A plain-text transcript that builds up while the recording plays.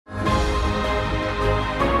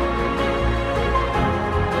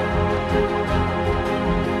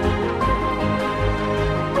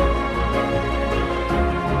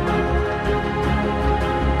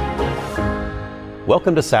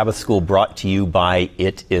Welcome to Sabbath School, brought to you by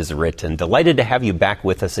It Is Written. Delighted to have you back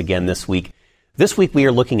with us again this week. This week we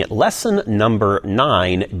are looking at lesson number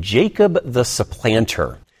 9, Jacob the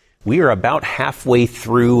Supplanter. We are about halfway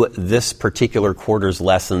through this particular quarter's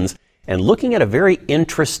lessons and looking at a very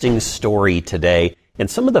interesting story today and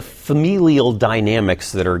some of the familial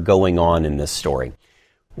dynamics that are going on in this story.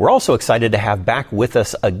 We're also excited to have back with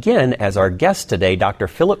us again as our guest today, Dr.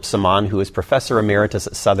 Philip Samaan, who is Professor Emeritus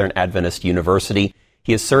at Southern Adventist University.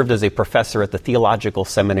 He has served as a professor at the Theological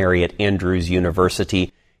Seminary at Andrews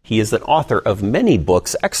University. He is an author of many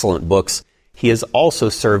books, excellent books. He has also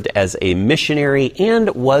served as a missionary and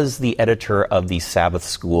was the editor of the Sabbath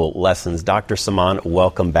School lessons. Dr. Samaan,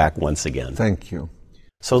 welcome back once again. Thank you.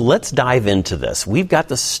 So let's dive into this. We've got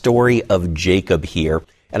the story of Jacob here,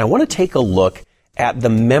 and I want to take a look at the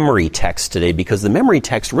memory text today, because the memory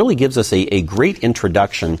text really gives us a great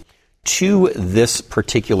introduction to this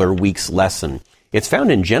particular week's lesson. It's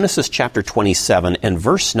found in Genesis chapter 27 and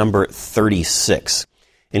verse number 36.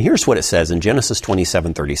 And here's what it says in Genesis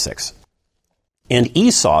 27:36. And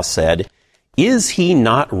Esau said, "Is he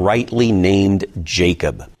not rightly named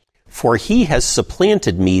Jacob? For he has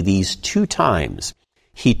supplanted me these 2 times.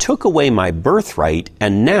 He took away my birthright,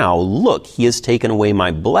 and now, look, he has taken away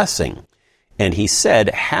my blessing. And he said,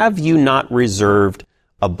 have you not reserved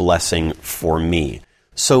a blessing for me?"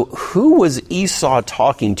 So who was Esau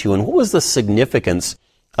talking to, and what was the significance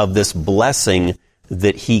of this blessing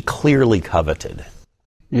that he clearly coveted?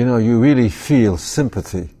 You know, you really feel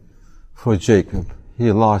sympathy for Jacob.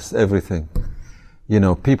 He lost everything. You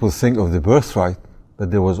know, people think of the birthright,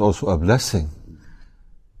 but there was also a blessing.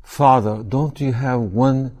 Father, don't you have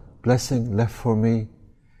one blessing left for me?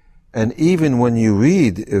 And even when you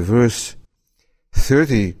read verse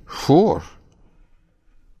 34,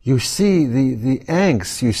 you see the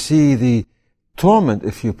angst, you see the torment,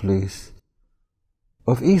 if you please,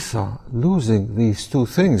 of Esau losing these 2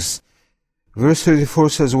 things. Verse 34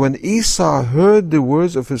 says, when Esau heard the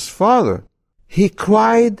words of his father, he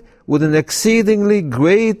cried with an exceedingly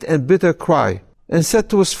great and bitter cry, and said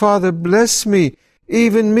to his father, bless me,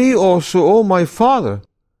 even me also, O my father.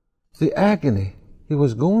 The agony he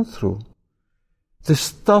was going through.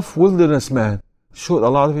 This tough wilderness man showed a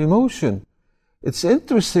lot of emotion. It's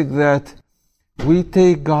interesting that we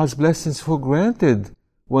take God's blessings for granted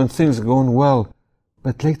when things are going well,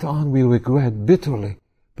 but later on we regret bitterly,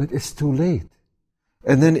 but it's too late.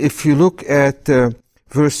 And then if you look at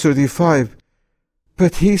verse 35,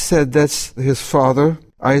 but he said, that's his father,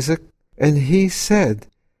 Isaac, and he said,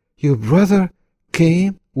 your brother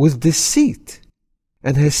came with deceit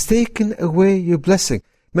and has taken away your blessing.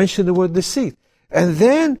 Mention the word deceit. And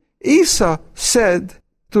then Esau said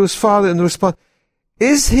to his father in response,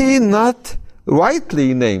 is he not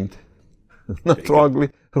rightly named? Not wrongly,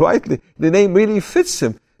 rightly. The name really fits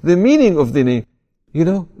him. The meaning of the name, you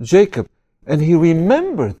know, Jacob. And he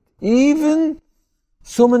remembered, even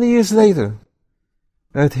so many years later,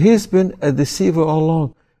 that he's been a deceiver all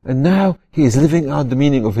along. And now he is living out the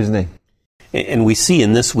meaning of his name. And we see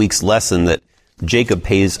in this week's lesson that Jacob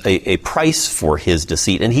pays a price for his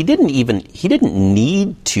deceit. And he didn't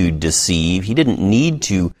need to deceive. He didn't need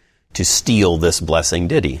to steal this blessing,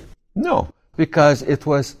 did he? No, because it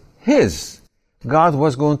was his. God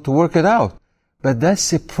was going to work it out. But that's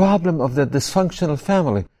the problem of the dysfunctional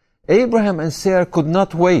family. Abraham and Sarah could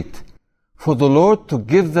not wait for the Lord to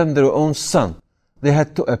give them their own son. They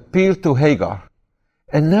had to appeal to Hagar.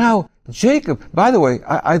 And now Jacob, by the way,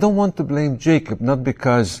 I don't want to blame Jacob, not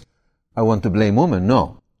because I want to blame women,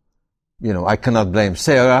 no. You know, I cannot blame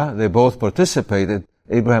Sarah. They both participated,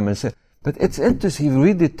 Abraham and Sarah. But it's interesting, if you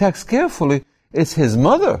read the text carefully, it's his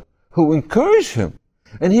mother who encouraged him.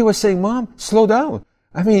 And he was saying, Mom, slow down.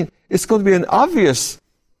 I mean, it's going to be an obvious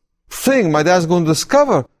thing. My dad's going to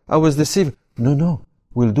discover I was deceived. No,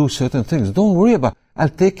 we'll do certain things. Don't worry about it. I'll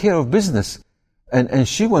take care of business. And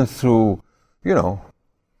she went through, you know,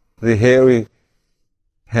 the hairy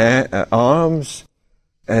arms,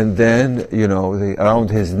 and then, you know,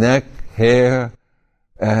 around his neck, hair.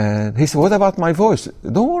 And he said, what about my voice?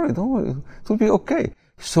 Don't worry. It will be okay.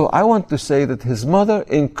 So I want to say that his mother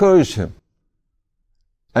encouraged him.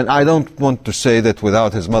 And I don't want to say that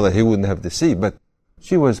without his mother he wouldn't have deceived, but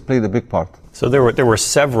she played a big part. So there were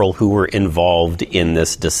several who were involved in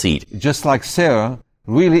this deceit. Just like Sarah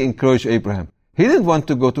really encouraged Abraham. He didn't want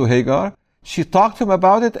to go to Hagar. She talked to him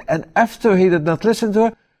about it, and after he did not listen to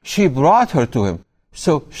her, she brought her to him.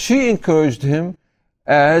 So she encouraged him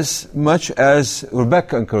as much as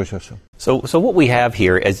Rebecca encouraged herself. So what we have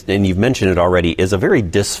here, and you've mentioned it already, is a very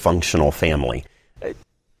dysfunctional family.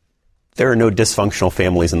 There are no dysfunctional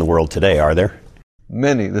families in the world today, are there?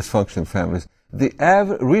 Many dysfunctional families.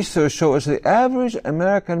 research shows the average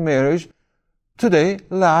American marriage today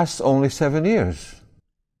lasts only 7 years.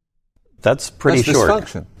 That's pretty short.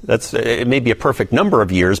 Dysfunction. It may be a perfect number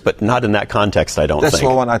of years, but not in that context, I don't think. That's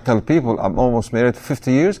why when I tell people I'm almost married for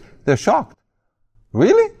 50 years, they're shocked.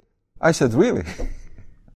 Really? I said, really?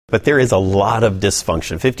 But there is a lot of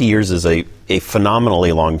dysfunction. 50 years is a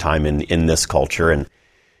phenomenally long time in this culture. And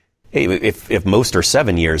if most are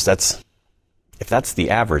 7 years, if that's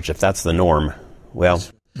the average, if that's the norm, well,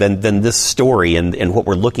 then this story and what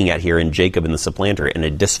we're looking at here in Jacob and the supplanter and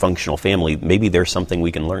a dysfunctional family, maybe there's something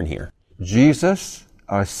we can learn here. Jesus,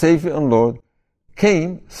 our Savior and Lord,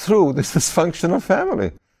 came through this dysfunctional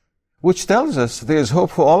family, which tells us there's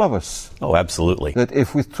hope for all of us. Oh, absolutely. That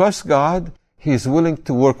if we trust God, He is willing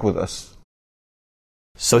to work with us.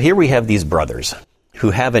 So here we have these brothers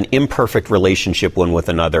who have an imperfect relationship one with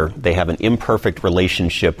another. They have an imperfect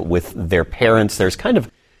relationship with their parents. There's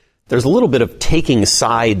a little bit of taking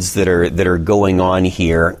sides that are going on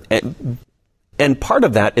here. And part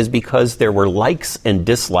of that is because there were likes and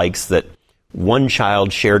dislikes that one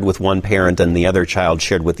child shared with one parent and the other child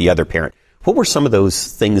shared with the other parent. What were some of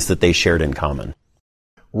those things that they shared in common?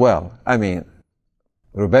 Well,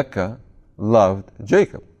 Rebekah loved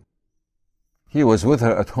Jacob. He was with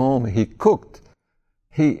her at home. He cooked.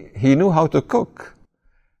 He knew how to cook.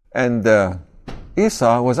 And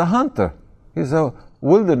Esau was a hunter. He's a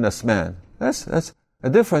wilderness man. That's a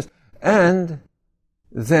difference. And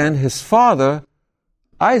then his father,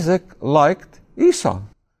 Isaac, liked Esau.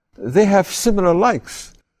 They have similar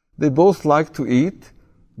likes. They both like to eat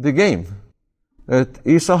the game that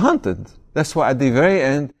Esau hunted. That's why at the very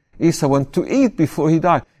end, Esau went to eat before he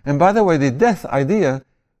died. And by the way, the death idea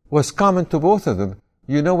was common to both of them.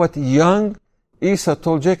 You know what young Esau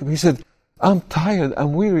told Jacob? He said, I'm tired,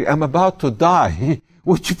 I'm weary, I'm about to die.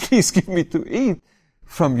 Would you please give me to eat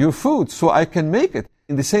from your food so I can make it?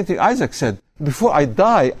 And the same thing Isaac said, before I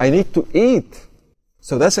die, I need to eat.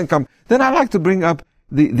 So that's in common. Then I like to bring up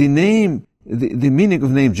the name, the meaning of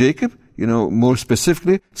the name Jacob, more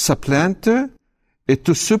specifically, supplanter,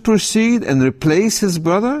 to supersede and replace his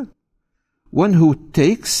brother, one who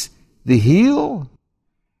takes the heel.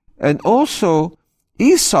 And also,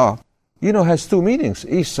 Esau, has two meanings.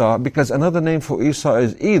 Esau, because another name for Esau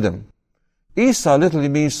is Edom. Esau literally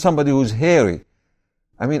means somebody who's hairy.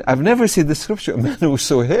 I've never seen the scripture, a man who was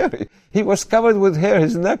so hairy. He was covered with hair,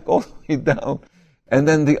 his neck all the way down. And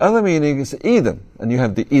then the other meaning is Edom, and you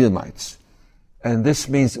have the Edomites. And this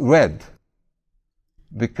means red,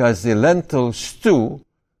 because the lentil stew,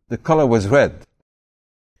 the color was red.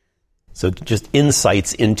 So just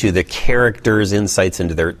insights into the characters, insights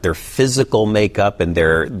into their physical makeup and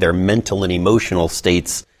their mental and emotional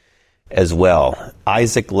states as well.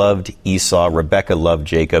 Isaac loved Esau, Rebekah loved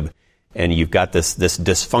Jacob, and you've got this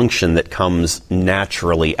dysfunction that comes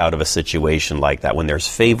naturally out of a situation like that when there's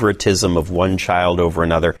favoritism of one child over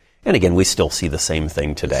another. And again, we still see the same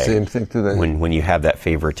thing today. Same thing today. When you have that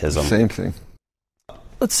favoritism. Same thing.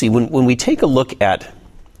 Let's see, when we take a look at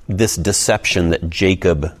this deception that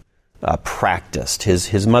Jacob practiced,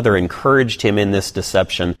 his mother encouraged him in this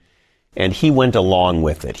deception, and he went along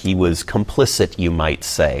with it. He was complicit, you might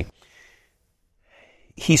say.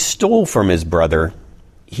 He stole from his brother.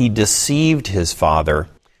 He deceived his father.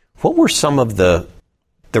 What were some of the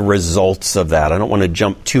results of that? I don't want to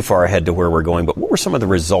jump too far ahead to where we're going, but what were some of the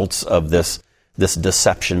results of this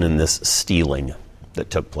deception and this stealing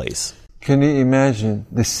that took place? Can you imagine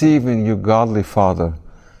deceiving your godly father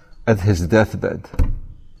at his deathbed?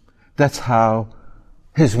 That's how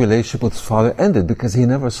his relationship with his father ended, because he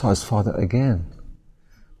never saw his father again.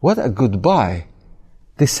 What a goodbye.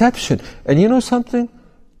 Deception. And you know something?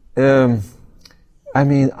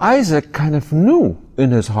 Isaac kind of knew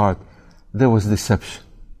in his heart there was deception.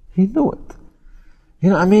 He knew it.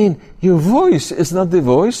 Your voice is not the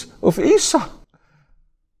voice of Esau.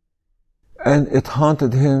 And it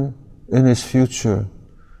haunted him in his future.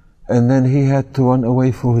 And then he had to run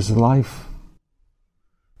away for his life.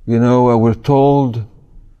 We're told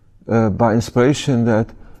by inspiration that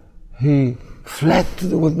he fled to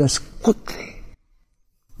the wilderness quickly,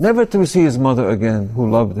 never to see his mother again, who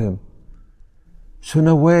loved him. So in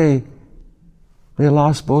a way, they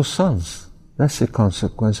lost both sons. That's the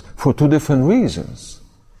consequence, for two different reasons.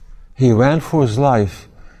 He ran for his life.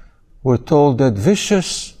 We're told that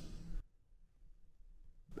vicious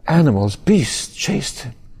animals, beasts, chased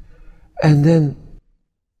him. And then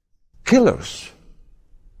killers,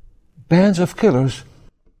 bands of killers,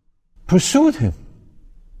 pursued him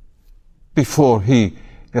before he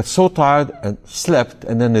got so tired and slept,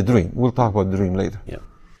 and then a dream. We'll talk about the dream later. Yeah.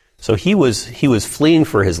 So he was fleeing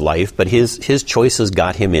for his life, but his choices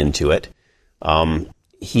got him into it.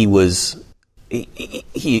 His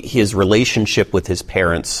relationship with his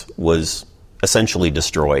parents was essentially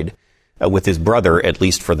destroyed. With his brother, at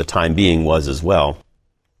least for the time being, was as well.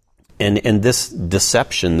 And this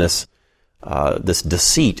deception, this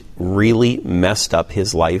deceit, really messed up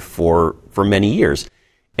his life for many years.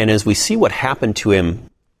 And as we see what happened to him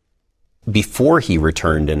before he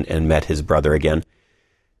returned and met his brother again,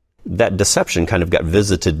 that deception kind of got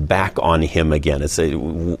visited back on him again. It's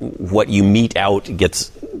what you mete out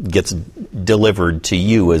gets delivered to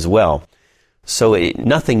you as well. So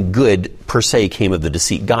nothing good per se came of the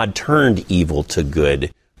deceit. God turned evil to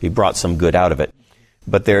good. He brought some good out of it.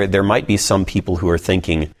 But there might be some people who are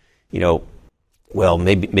thinking, well,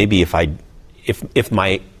 maybe if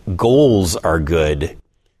my goals are good,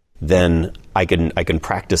 then I can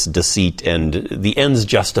practice deceit and the ends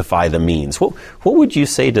justify the means. What would you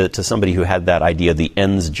say to somebody who had that idea, the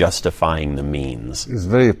ends justifying the means? It's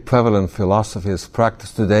very prevalent philosophy. It's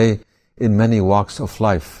practiced today in many walks of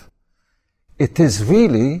life. It is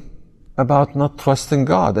really about not trusting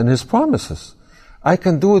God and His promises. I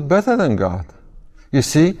can do it better than God. You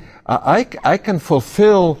see, I can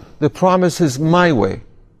fulfill the promises my way.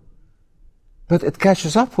 But it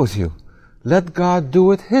catches up with you. Let God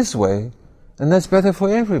do it His way, and that's better for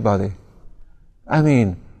everybody. I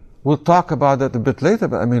mean, we'll talk about that a bit later,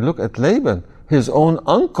 but look at Laban, his own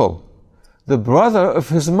uncle, the brother of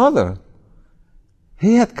his mother.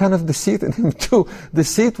 He had kind of deceit in him too.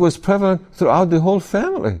 Deceit was prevalent throughout the whole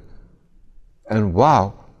family. And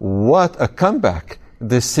wow, what a comeback.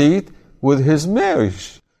 Deceit with his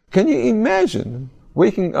marriage. Can you imagine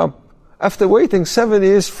waking up, after waiting 7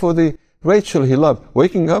 years for the Rachel he loved,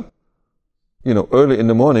 waking up, early in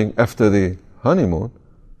the morning after the honeymoon,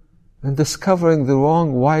 and discovering the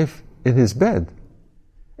wrong wife in his bed.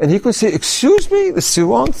 And he could say, excuse me, this is the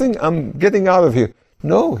wrong thing, I'm getting out of here.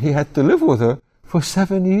 No, he had to live with her for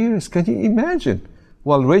 7 years. Can you imagine?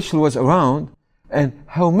 While Rachel was around, and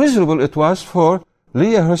how miserable it was for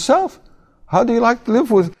Leah herself. How do you like to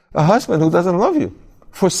live with a husband who doesn't love you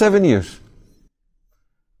for 7 years?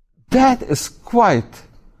 That is quite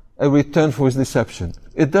a return for his deception.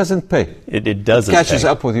 It doesn't pay. It doesn't pay. It catches pay.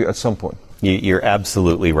 up with you at some point. You're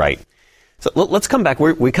absolutely right. So let's come back.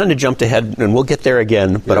 We kind of jumped ahead, and we'll get there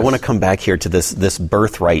again, but yes. I want to come back here to this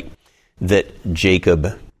birthright that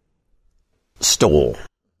Jacob stole.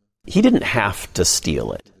 He didn't have to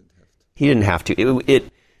steal it. He didn't have to.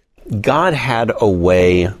 God had a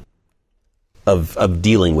way of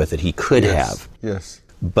dealing with it. He could have. Yes.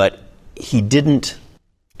 But he didn't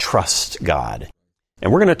trust God.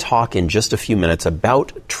 And we're going to talk in just a few minutes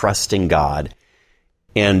about trusting God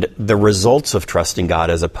and the results of trusting God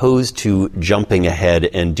as opposed to jumping ahead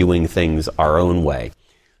and doing things our own way.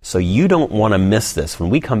 So you don't want to miss this. When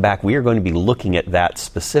we come back, we are going to be looking at that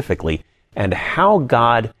specifically and how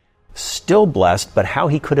God still blessed, but how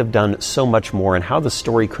He could have done so much more and how the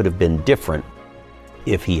story could have been different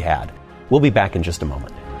if He had. We'll be back in just a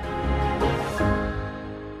moment.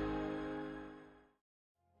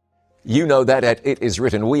 You know that at It Is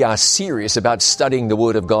Written, we are serious about studying the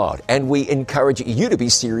Word of God, and we encourage you to be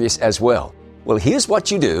serious as well. Well, here's what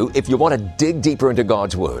you do if you want to dig deeper into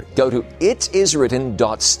God's Word. Go to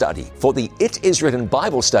itiswritten.study for the It Is Written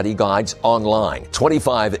Bible Study Guides online.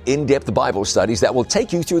 25 in-depth Bible studies that will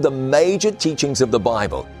take you through the major teachings of the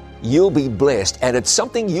Bible. You'll be blessed, and it's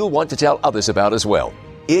something you'll want to tell others about as well.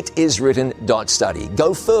 Itiswritten.study.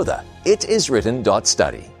 Go further.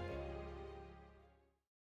 Itiswritten.study.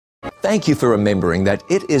 Thank you for remembering that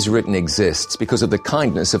It Is Written exists because of the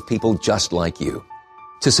kindness of people just like you.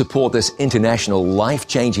 To support this international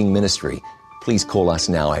life-changing ministry, please call us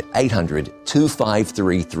now at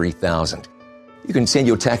 800-253-3000. You can send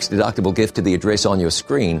your tax-deductible gift to the address on your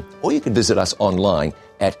screen, or you can visit us online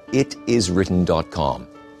at itiswritten.com.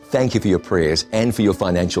 Thank you for your prayers and for your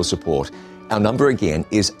financial support. Our number again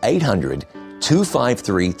is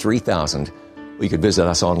 800-253-3000, or you can visit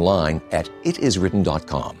us online at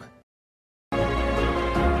itiswritten.com.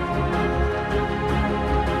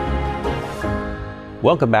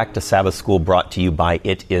 Welcome back to Sabbath School, brought to you by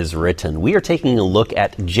It Is Written. We are taking a look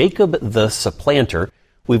at Jacob the supplanter.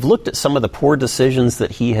 We've looked at some of the poor decisions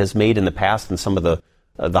that he has made in the past and some of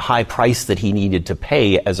the high price that he needed to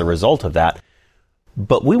pay as a result of that.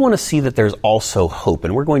 But we want to see that there's also hope,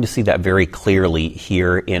 and we're going to see that very clearly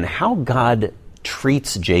here in how God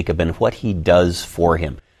treats Jacob and what He does for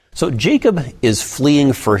him. So Jacob is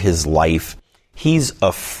fleeing for his life. He's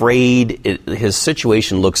afraid. His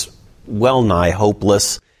situation looks well nigh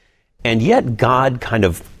hopeless, and yet God kind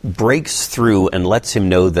of breaks through and lets him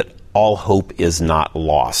know that all hope is not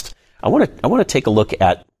lost. I want to take a look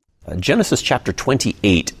at Genesis chapter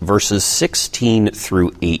 28, verses 16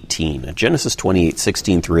 through 18. Genesis 28,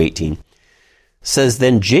 16 through 18 says,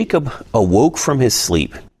 Then Jacob awoke from his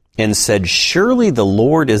sleep and said, Surely the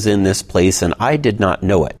Lord is in this place, and I did not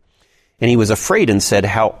know it. And he was afraid and said,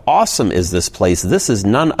 How awesome is this place! This is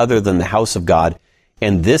none other than the house of God,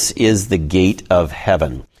 and this is the gate of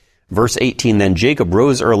heaven. Verse 18, Then Jacob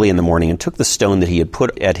rose early in the morning and took the stone that he had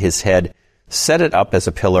put at his head, set it up as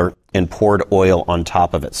a pillar, and poured oil on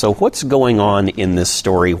top of it. So what's going on in this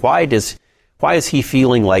story? Why is he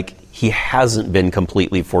feeling like he hasn't been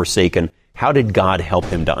completely forsaken? How did God help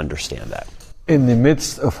him to understand that? In the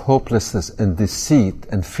midst of hopelessness and deceit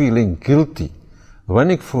and feeling guilty,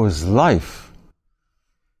 running for his life,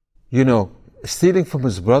 stealing from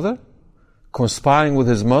his brother, conspiring with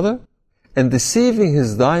his mother, and deceiving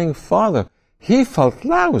his dying father, he felt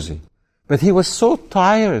lousy. But he was so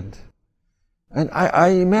tired. And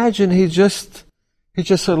I imagine he just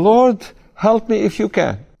said, Lord, help me if you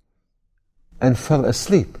can. And fell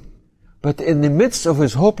asleep. But in the midst of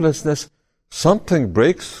his hopelessness, something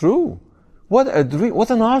breaks through. What a dream,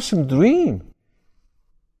 what an awesome dream.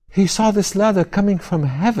 He saw this ladder coming from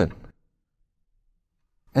heaven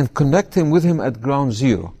and connecting with him at ground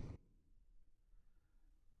zero.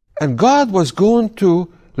 And God was going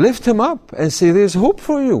to lift him up and say, there's hope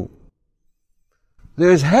for you.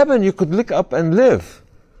 There's heaven you could look up and live.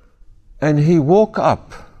 And he woke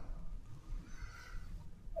up.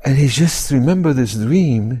 And he just remembered this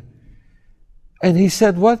dream. And he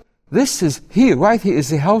said, what? This is here, right here is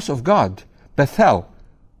the house of God, Bethel.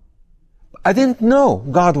 I didn't know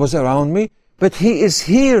God was around me, but he is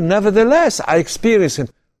here nevertheless. I experience him.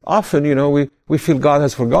 Often, we feel God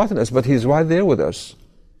has forgotten us, but he's right there with us.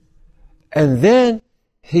 And then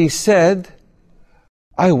he said,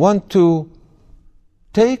 I want to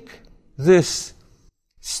take this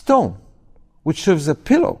stone, which serves a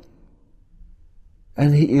pillow,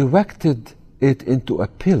 and he erected it into a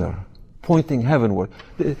pillar, pointing heavenward.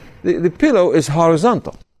 The pillow is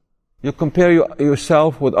horizontal. You compare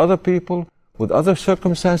yourself with other people, with other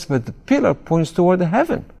circumstances, but the pillar points toward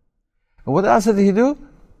heaven. And what else did he do?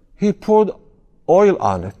 He poured oil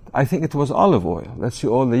on it. I think it was olive oil. That's the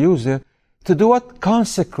oil they use there. To do what?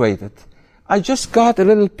 Consecrate it. I just got a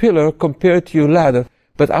little pillar compared to your ladder,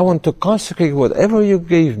 but I want to consecrate whatever you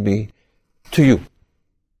gave me to you.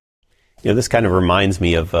 This kind of reminds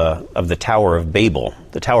me of the Tower of Babel.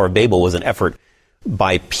 The Tower of Babel was an effort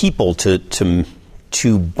by people to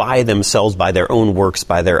by themselves, by their own works,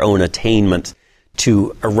 by their own attainment,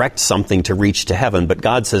 to erect something to reach to heaven. But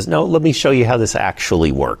God says, no, let me show you how this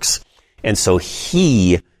actually works. And so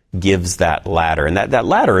he gives that ladder. And that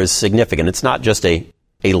ladder is significant. It's not just a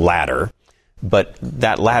ladder, but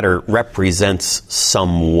that ladder represents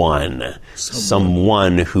someone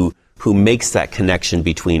who makes that connection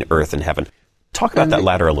between earth and heaven. Talk about that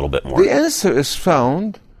ladder a little bit more. The answer is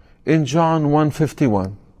found in John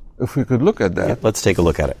 1:51. If we could look at that. Yeah, let's take a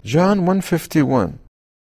look at it. John 1:51.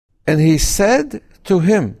 And he said to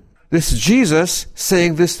him, this is Jesus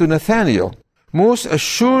saying this to Nathanael, Most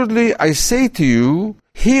assuredly I say to you,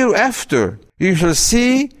 hereafter you shall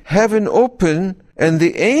see heaven open and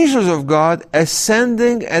the angels of God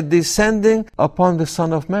ascending and descending upon the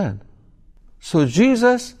Son of Man. So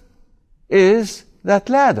Jesus is that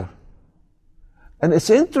ladder. And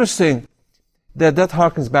it's interesting that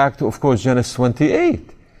harkens back to, of course, Genesis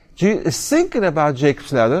 28. Jesus is thinking about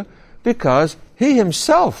Jacob's ladder because he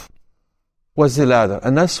himself was the ladder.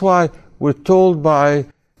 And that's why we're told by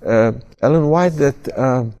Ellen White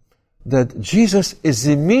that Jesus is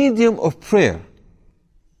the medium of prayer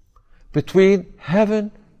between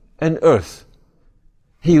heaven and earth.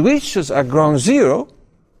 He reaches at ground zero,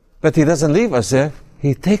 but he doesn't leave us there.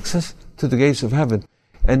 He takes us to the gates of heaven.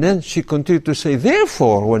 And then she continued to say,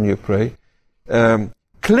 therefore, when you pray,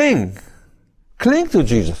 cling to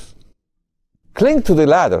Jesus. Cling to the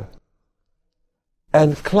ladder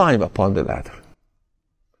and climb upon the ladder.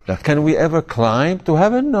 Now, can we ever climb to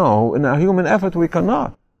heaven? No. In our human effort, we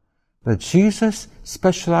cannot. But Jesus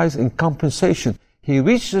specializes in compensation. He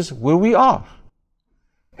reaches where we are,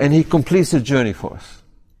 and he completes the journey for us.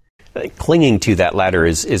 Clinging to that ladder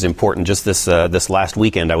is important. Just this last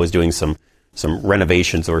weekend, I was doing some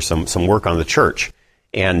renovations or some work on the church,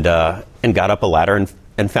 and got up a ladder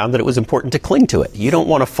and found that it was important to cling to it. You don't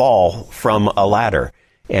want to fall from a ladder,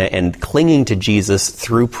 and clinging to Jesus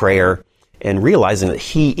through prayer and realizing that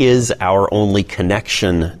he is our only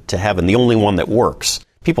connection to heaven, the only one that works.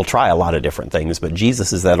 People try a lot of different things, but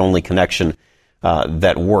Jesus is that only connection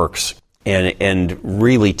that works, and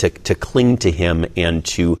really to cling to him and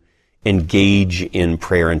to engage in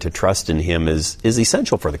prayer and to trust in him is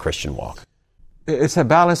essential for the Christian walk. It's a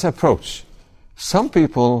balanced approach. Some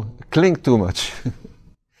people cling too much.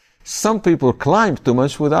 Some people climb too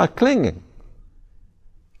much without clinging.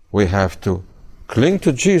 We have to cling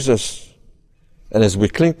to Jesus, and as we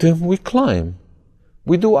cling to Him, we climb.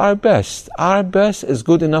 We do our best. Our best is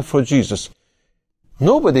good enough for Jesus.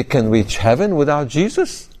 Nobody can reach heaven without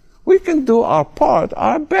Jesus. We can do our part,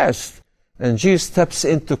 our best. And Jesus steps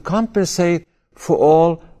in to compensate for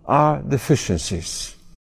all our deficiencies.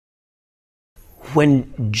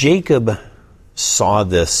 When Jacob saw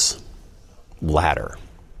this ladder,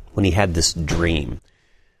 when he had this dream,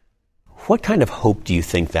 what kind of hope do you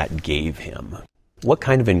think that gave him? What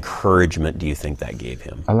kind of encouragement do you think that gave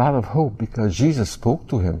him? A lot of hope, because Jesus spoke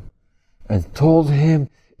to him and told him,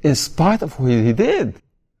 in spite of what he did.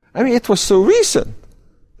 I mean, it was so recent.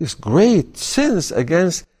 These great sins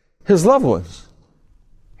against his loved ones.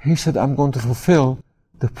 He said, I'm going to fulfill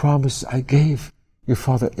the promise I gave your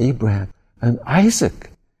father Abraham and Isaac.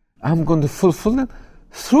 I'm going to fulfill them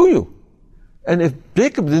through you. And if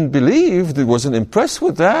Jacob didn't believe, he wasn't impressed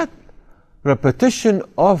with that repetition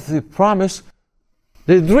of the promise,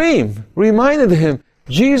 the dream reminded him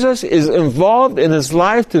Jesus is involved in his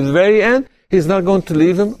life to the very end. He's not going to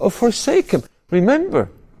leave him or forsake him. Remember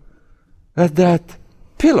that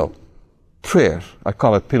pillow prayer, I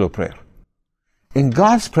call it pillow prayer, in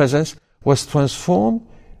God's presence was transformed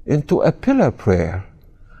into a pillar prayer.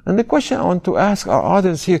 And the question I want to ask our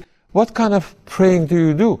audience here, what kind of praying do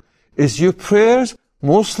you do? Is your prayers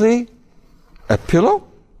mostly a pillow?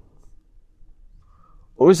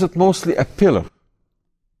 Or is it mostly a pillar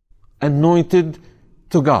anointed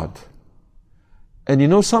to God? And you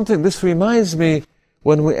know something? This reminds me,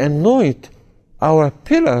 when we anoint our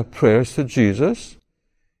pillar prayers to Jesus,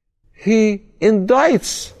 He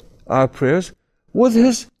indicts our prayers with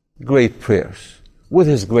His great prayers, with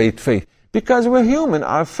His great faith. Because we're human,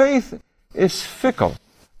 our faith is fickle.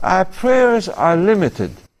 Our prayers are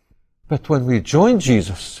limited. But when we join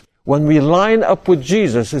Jesus, when we line up with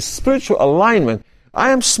Jesus, His spiritual alignment,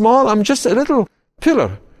 I am small, I'm just a little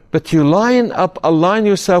pillar, but you align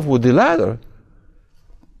yourself with the ladder,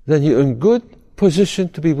 then you're in good position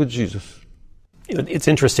to be with Jesus. It's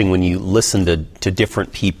interesting when you listen to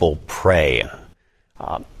different people pray.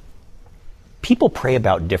 People pray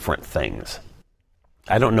about different things.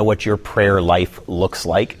 I don't know what your prayer life looks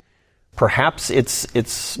like. Perhaps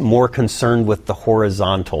it's more concerned with the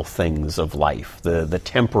horizontal things of life, the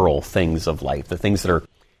temporal things of life, the things that are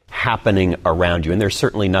happening around you, and there's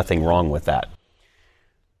certainly nothing wrong with that.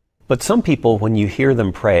 But some people, when you hear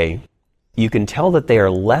them pray, you can tell that they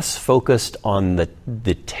are less focused on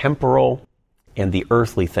the temporal and the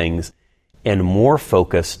earthly things and more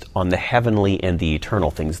focused on the heavenly and the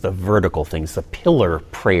eternal things, the vertical things, the pillar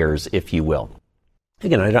prayers, if you will.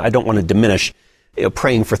 Again, I don't want to diminish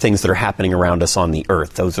praying for things that are happening around us on the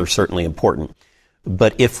earth. Those are certainly important.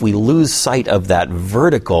 But if we lose sight of that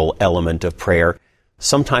vertical element of prayer,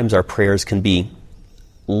 sometimes our prayers can be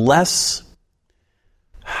less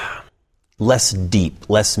deep,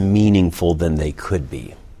 less meaningful than they could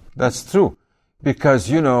be. That's true. Because,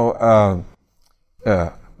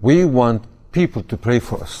 we want people to pray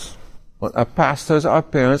for us. Our pastors, our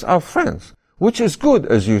parents, our friends, which is good,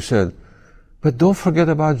 as you said. But don't forget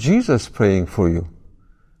about Jesus praying for you.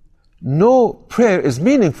 No prayer is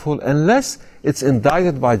meaningful unless it's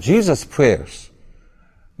indicted by Jesus' prayers.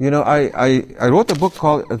 I wrote a book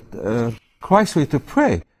called Christ's Way to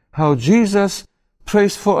Pray, how Jesus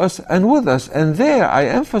prays for us and with us. And there I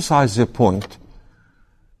emphasize the point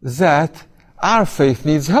that our faith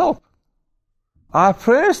needs help. Our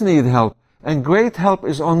prayers need help, and great help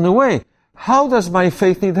is on the way. How does my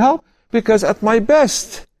faith need help? Because at my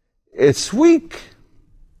best, it's weak.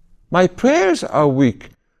 My prayers are weak.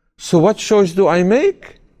 So what choice do I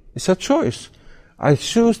make? It's a choice. I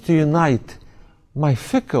choose to unite my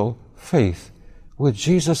fickle faith with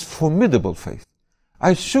Jesus' formidable faith.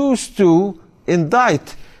 I choose to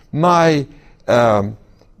indict my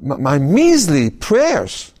measly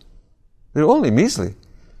prayers. They're only measly.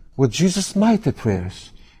 With Jesus' mighty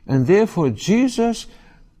prayers. And therefore Jesus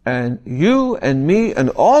and you and me and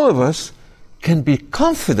all of us can be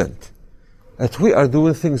confident that we are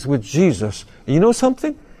doing things with Jesus. And you know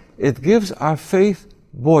something? It gives our faith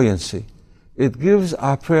buoyancy. It gives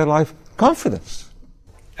our prayer life confidence.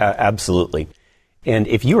 Absolutely. And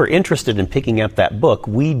if you are interested in picking up that book,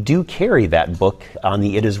 we do carry that book on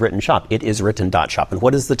the It Is Written shop, itiswritten.shop. And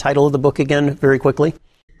what is the title of the book again, very quickly?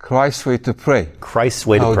 Christ's Way to Pray. Christ's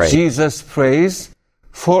Way to Pray. How Jesus prays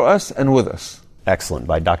for us and with us. Excellent,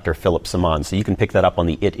 by Dr. Philip Simon. So you can pick that up on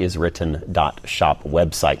the itiswritten.shop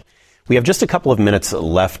website. We have just a couple of minutes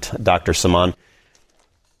left, Dr. Simon.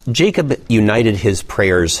 Jacob united his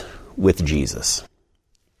prayers with Jesus.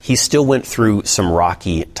 He still went through some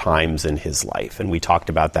rocky times in his life, and we talked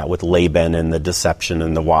about that with Laban and the deception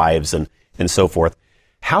and the wives and so forth.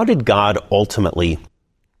 How did God ultimately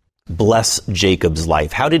bless Jacob's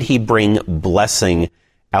life? How did he bring blessing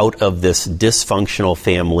out of this dysfunctional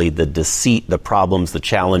family, the deceit, the problems, the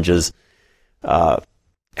challenges?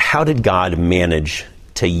 How did God manage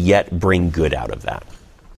to yet bring good out of that?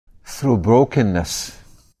 Through brokenness.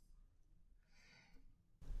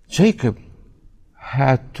 Jacob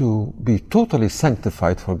had to be totally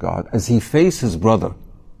sanctified for God as he faced his brother,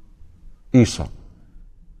 Esau.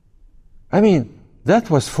 I mean, that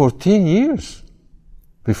was 14 years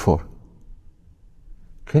before.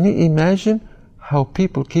 Can you imagine how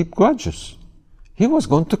people keep grudges? He was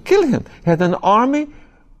going to kill him. He had an army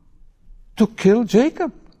to kill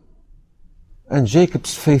Jacob. And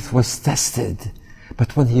Jacob's faith was tested.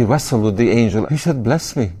 But when he wrestled with the angel, he said,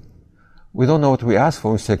 bless me. We don't know what we ask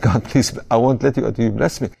for. We say, God, please, I won't let you until you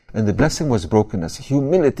bless me. And the blessing was brokenness,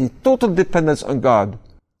 humility, total dependence on God.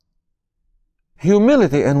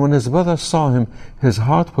 Humility. And when his brother saw him, his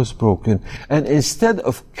heart was broken. And instead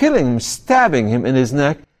of killing him, stabbing him in his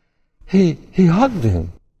neck, he hugged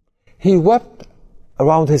him. He wept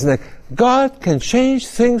around his neck. God can change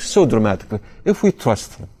things so dramatically if we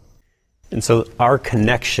trust him. And so our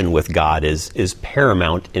connection with God is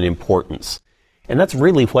paramount in importance. And that's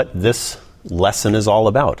really what this lesson is all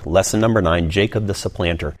about. Lesson number 9, Jacob the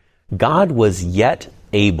supplanter. God was yet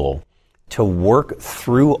able to work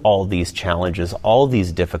through all these challenges, all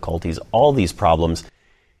these difficulties, all these problems,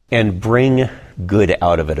 and bring good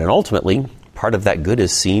out of it. And ultimately, part of that good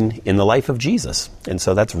is seen in the life of Jesus. And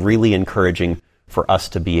so that's really encouraging for us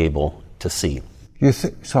to be able to see.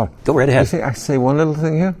 Go right ahead. You think I say one little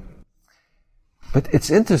thing here? But it's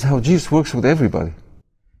interesting how Jesus works with everybody.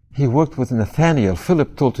 He worked with Nathanael.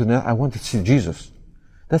 Philip told him, I want to see Jesus.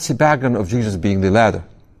 That's the background of Jesus being the ladder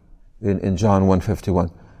in John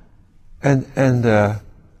 1:51. And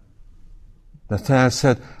Nathanael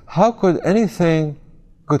said, how could anything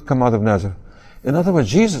good come out of Nazareth? In other words,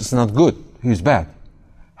 Jesus is not good. He's bad.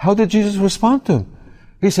 How did Jesus respond to him?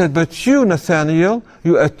 He said, but you, Nathanael,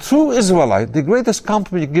 you are a true Israelite, the greatest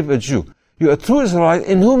compliment you give a Jew. You are a true Israelite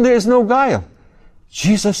in whom there is no guile.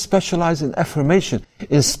 Jesus specialized in affirmation.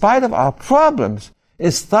 In spite of our problems,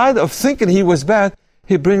 in spite of thinking he was bad,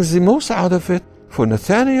 he brings the most out of it for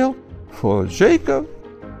Nathanael, for Jacob,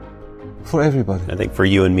 for everybody. I think for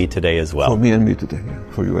you and me today as well. For me and me today,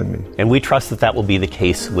 yeah. For you and me. And we trust that that will be the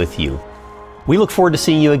case with you. We look forward to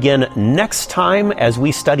seeing you again next time as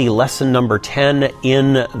we study lesson number 10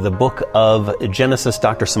 in the book of Genesis.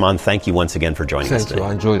 Dr. Samaan, thank you once again for joining us today. Thank you.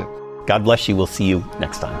 I enjoyed it. God bless you. We'll see you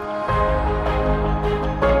next time.